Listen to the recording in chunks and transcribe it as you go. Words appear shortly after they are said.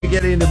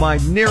get into my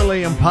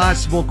nearly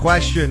impossible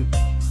question.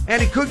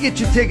 And it could get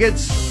you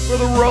tickets for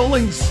the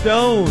Rolling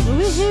Stones.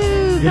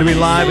 Woohoo! Going to be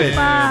live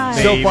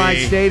at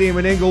SoFi Stadium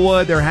in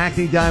Inglewood. Their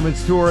Hackney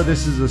Diamonds Tour.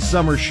 This is a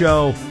summer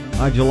show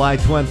on July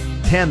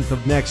 10th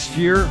of next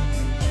year.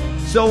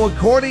 So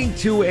according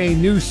to a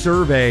new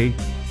survey,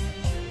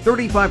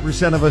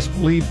 35% of us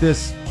believe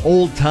this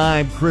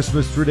old-time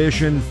Christmas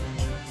tradition,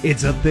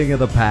 it's a thing of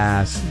the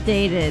past.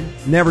 Dated.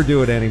 Never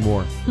do it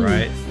anymore.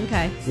 Right.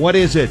 Okay. What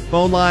is it?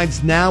 Phone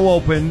lines now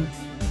open.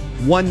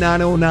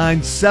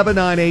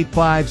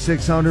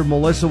 1-909-798-5600.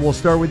 Melissa, we'll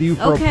start with you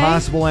for a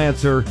possible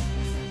answer.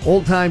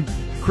 Old-time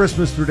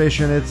Christmas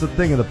tradition, it's a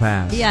thing of the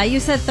past. Yeah, you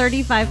said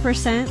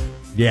 35%?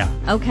 Yeah.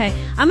 Okay.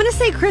 I'm going to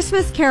say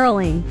Christmas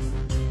caroling.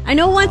 I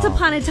know once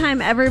upon a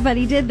time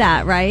everybody did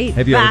that, right?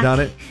 Have you ever done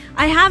it?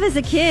 I have as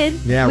a kid.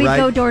 Yeah, We'd right.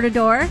 go door to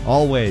door.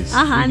 Always.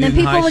 And then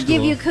people would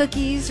give you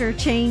cookies or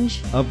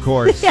change. Of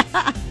course. Yeah.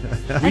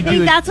 I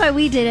think that's why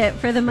we did it,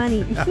 for the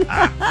money.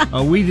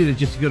 Oh, we did it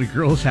just to go to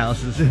girls'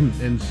 houses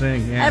and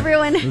sing. Yeah,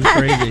 Everyone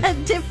had a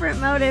different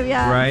motive,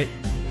 yeah. Right.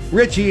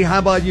 Richie, how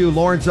about you?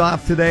 Lauren's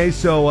off today,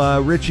 so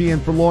Richie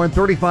and for Lauren,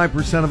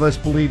 35% of us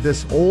believe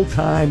this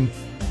old-time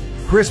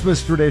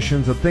Christmas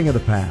tradition's a thing of the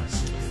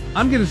past.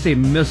 I'm going to say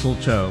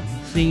mistletoe,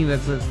 seeing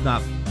that's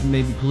not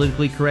maybe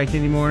politically correct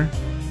anymore.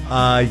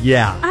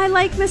 Yeah. I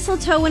like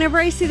mistletoe. Whenever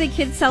I see the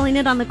kids selling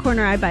it on the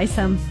corner, I buy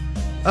some.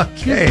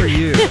 Okay. Good for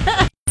you.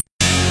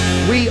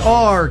 We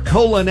are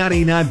Cola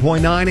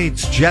 99.9.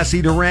 It's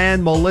Jesse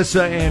Duran,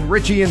 Melissa, and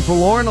Richie and for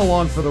Lauren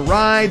along for the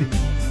ride.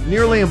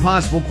 Nearly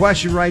impossible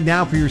question right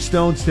now for your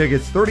Stones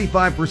tickets.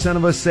 35%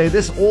 of us say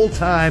this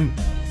old-time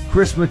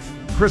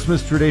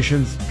Christmas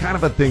tradition's kind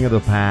of a thing of the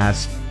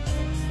past.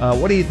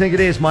 What do you think it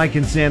is, Mike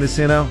in San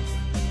Jacinto?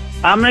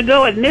 I'm going to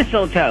go with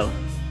mistletoe.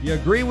 You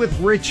agree with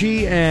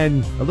Richie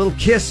and a little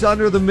kiss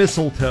under the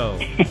mistletoe,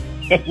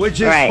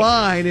 which is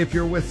fine if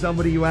you're with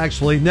somebody you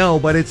actually know,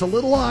 but it's a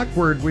little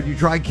awkward when you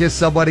try and kiss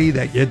somebody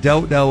that you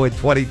don't know in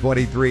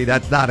 2023.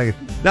 That's not a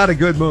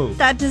good move.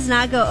 That does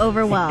not go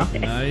over well.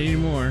 Not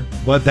anymore.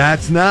 But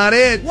that's not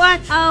it.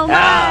 What? Oh,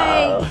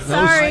 my. No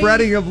Sorry.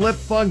 spreading of lip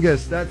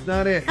fungus. That's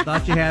not it.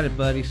 Thought you had it,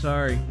 buddy.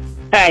 Sorry.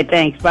 All right,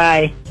 thanks.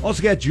 Bye.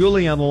 Also got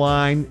Julie on the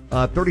line.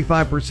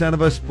 35%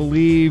 of us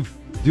believe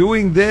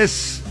doing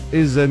this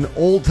is an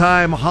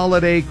old-time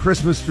holiday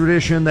Christmas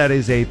tradition that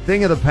is a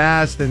thing of the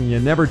past and you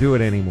never do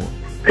it anymore.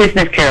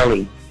 Christmas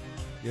caroling.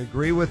 You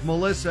agree with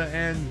Melissa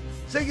and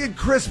singing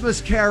Christmas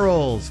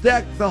carols.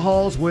 Deck the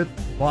halls with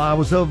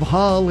boughs of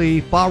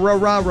holly.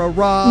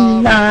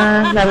 Ba-ra-ra-ra-ra.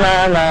 La, la,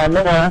 la, la,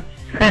 la.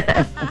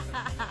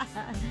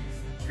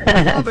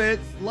 Love it.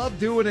 Love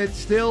doing it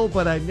still,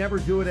 but I never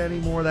do it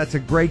anymore. That's a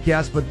great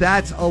guess, but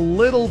that's a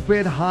little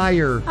bit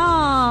higher.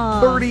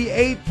 Aw.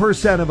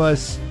 38% of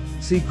us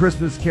see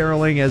Christmas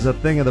caroling as a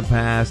thing of the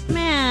past.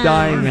 Man.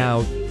 Dying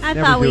out. I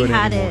Never thought do we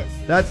had anymore. it.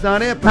 That's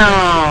not it, but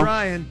I'm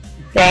trying.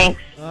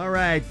 Thanks. All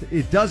right.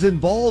 It does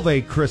involve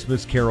a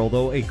Christmas carol,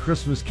 though. A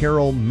Christmas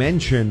carol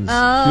mentions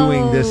Oh.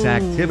 doing this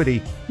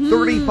activity.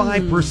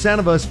 35%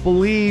 of us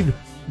believe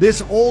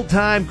this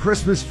old-time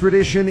Christmas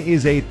tradition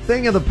is a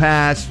thing of the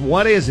past.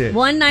 What is it?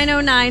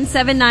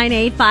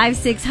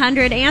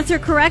 1-909-798-5600. Answer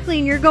correctly,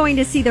 and you're going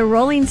to see the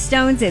Rolling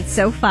Stones at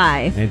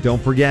SoFi. And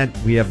don't forget,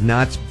 we have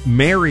Knott's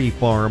Merry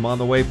Farm on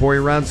the way for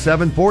you around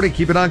 7:40.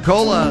 Keep it on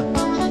Cola.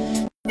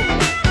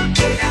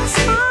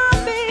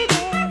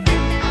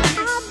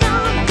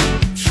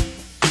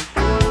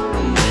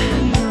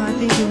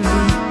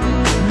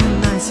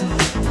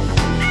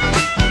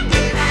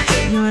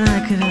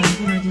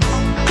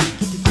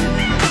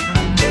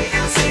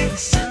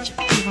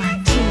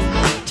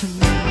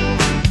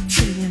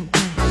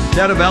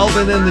 Instead of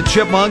Elvin and the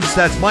Chipmunks,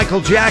 that's Michael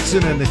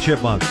Jackson and the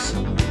Chipmunks.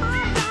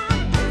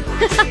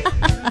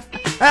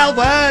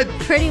 Alvin!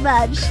 Pretty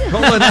much.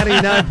 Cola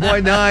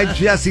 99.9,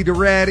 Jesse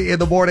Duran in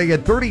the morning,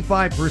 and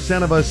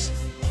 35% of us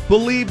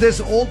believe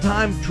this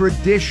old-time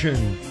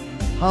tradition,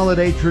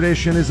 holiday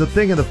tradition, is a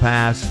thing of the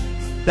past.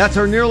 That's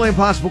our nearly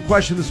impossible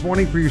question this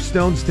morning for your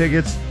Stones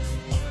tickets.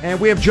 And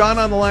we have John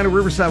on the line of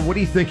Riverside. What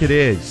do you think it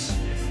is?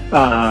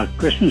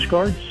 Christmas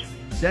cards.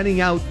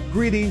 Sending out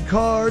greeting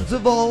cards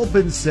have all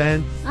been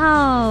sent.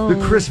 Oh. The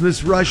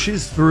Christmas rush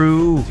is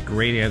through.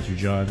 Great answer,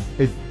 John.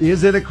 It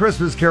isn't a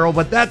Christmas carol,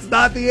 but that's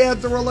not the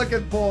answer we're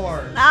looking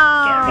for.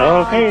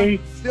 Oh. Okay.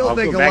 Still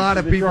think a lot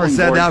of people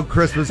send out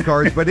Christmas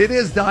cards, but it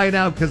is dying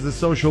out because of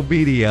social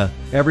media.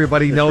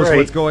 Everybody knows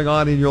what's going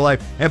on in your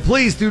life. And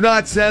please do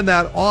not send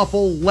that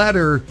awful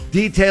letter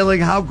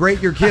detailing how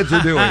great your kids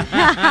are doing.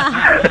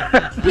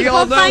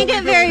 People find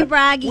it very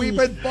braggy. We've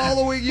been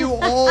following you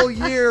all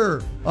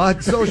year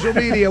on social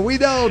media. We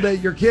know that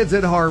your kid's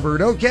at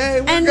Harvard,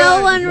 okay? And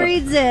no one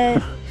reads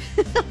it.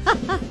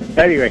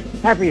 Anyway,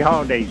 happy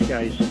holidays,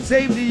 guys.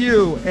 Same to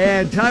you.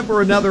 And time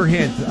for another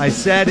hint. I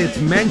said it's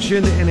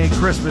mentioned in a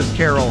Christmas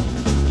carol,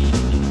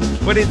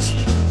 but it's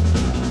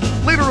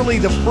literally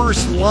the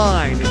first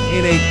line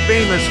in a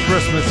famous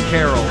Christmas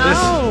carol. This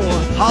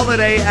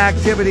holiday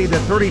activity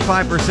that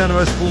 35% of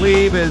us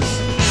believe is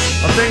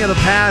a thing of the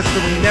past,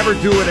 and we never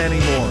do it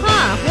anymore.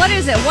 Huh, what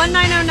is it?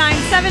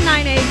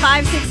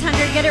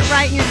 1-909-798-5600. Get it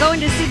right, and you're going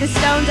to see the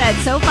Stones at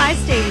SoFi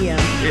Stadium.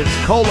 It's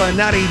Cola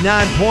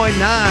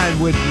 99.9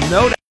 with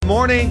No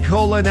Morning.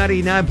 Cola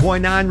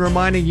 99.9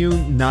 reminding you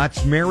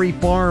Knott's Merry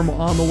Farm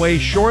on the way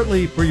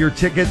shortly for your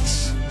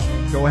tickets.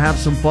 Go have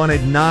some fun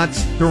at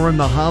Knott's during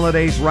the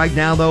holidays. Right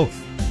now, though,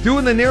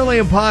 doing the nearly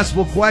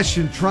impossible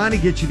question, trying to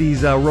get you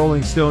these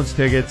Rolling Stones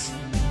tickets.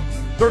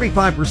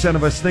 35%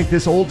 of us think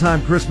this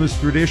old-time Christmas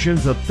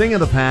tradition's a thing of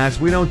the past.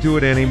 We don't do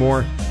it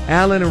anymore.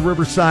 Alan in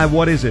Riverside,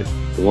 what is it?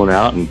 Going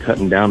out and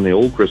cutting down the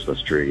old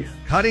Christmas tree.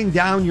 Cutting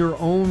down your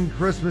own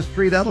Christmas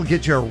tree? That'll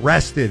get you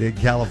arrested in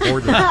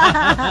California.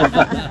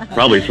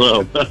 Probably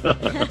so.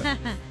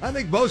 I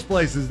think most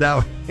places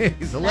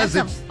nowadays, unless That's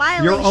a it's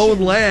violation. your own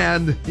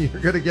land,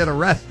 you're going to get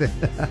arrested.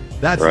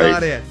 That's Right.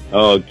 not it.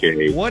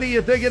 Okay. What do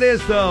you think it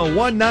is, though?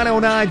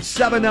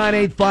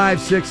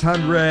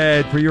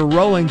 1-909-798-5600 for your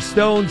Rolling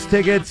Stones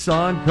tickets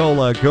on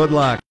Cola. Good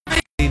luck.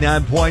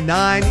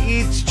 89.9.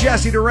 It's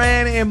Jesse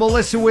Duran and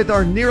Melissa with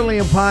our nearly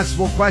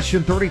impossible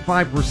question.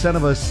 35%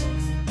 of us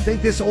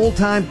think this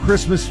old-time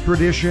Christmas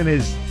tradition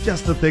is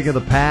just a thing of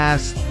the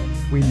past.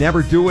 We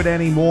never do it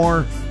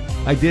anymore.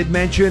 I did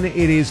mention it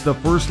is the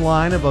first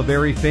line of a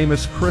very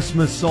famous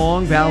Christmas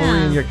song.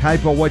 Valerie and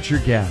Yakaipa, what's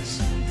your guess?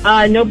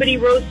 Nobody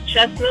roasts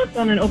chestnuts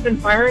on an open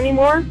fire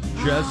anymore.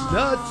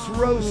 Chestnuts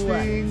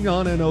roasting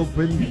on an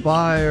open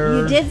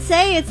fire. You did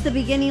say it's the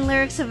beginning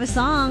lyrics of a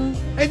song.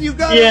 And you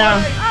got Yeah.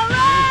 it right. All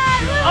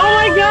right!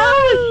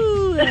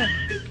 Oh my gosh!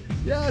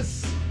 Yes.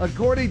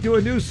 According to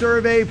a new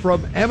survey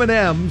from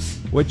M&M's,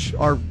 which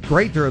are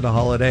great during the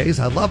holidays.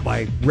 I love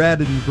my red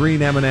and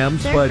green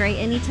M&M's. They're but great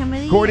any time of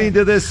the according year.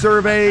 to this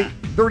survey,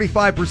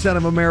 35%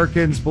 of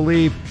Americans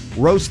believe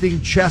roasting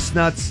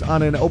chestnuts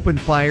on an open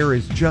fire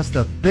is just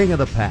a thing of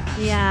the past.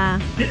 Yeah.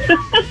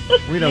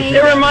 We don't do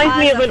It that. reminds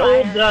me of an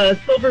Fire. old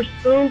Silver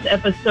Spoons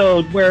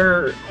episode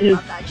where his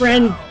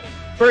friend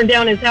burned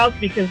down his house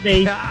because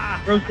they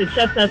roasted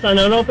chestnuts on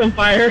an open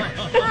fire.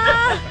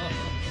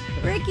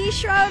 Ricky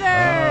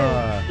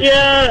Schroeder.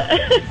 Yeah.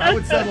 I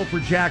would settle for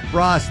Jack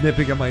Frost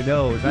nipping at my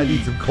nose. I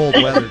need some cold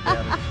weather,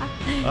 damn it.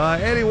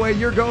 Anyway,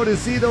 you're going to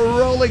see the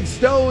Rolling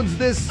Stones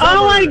this summer.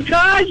 Oh my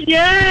gosh!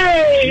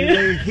 Yay! In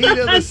the heat of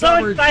the I'm so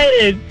summer,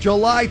 excited.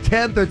 July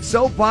 10th at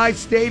SoFi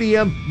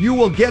Stadium. You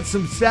will get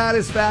some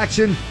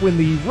satisfaction when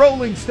the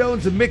Rolling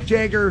Stones and Mick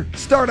Jagger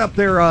start up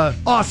their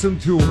awesome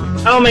tour.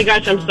 Oh my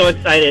gosh! I'm so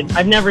excited.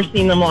 I've never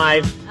seen them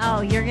live.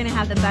 Oh, you're going to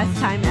have the best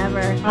time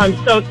ever. I'm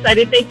so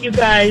excited. Thank you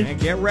guys. And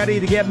get ready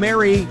to get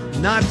merry.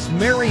 Knott's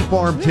Merry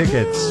Farm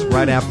tickets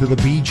right after the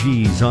Bee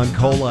Gees on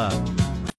Cola.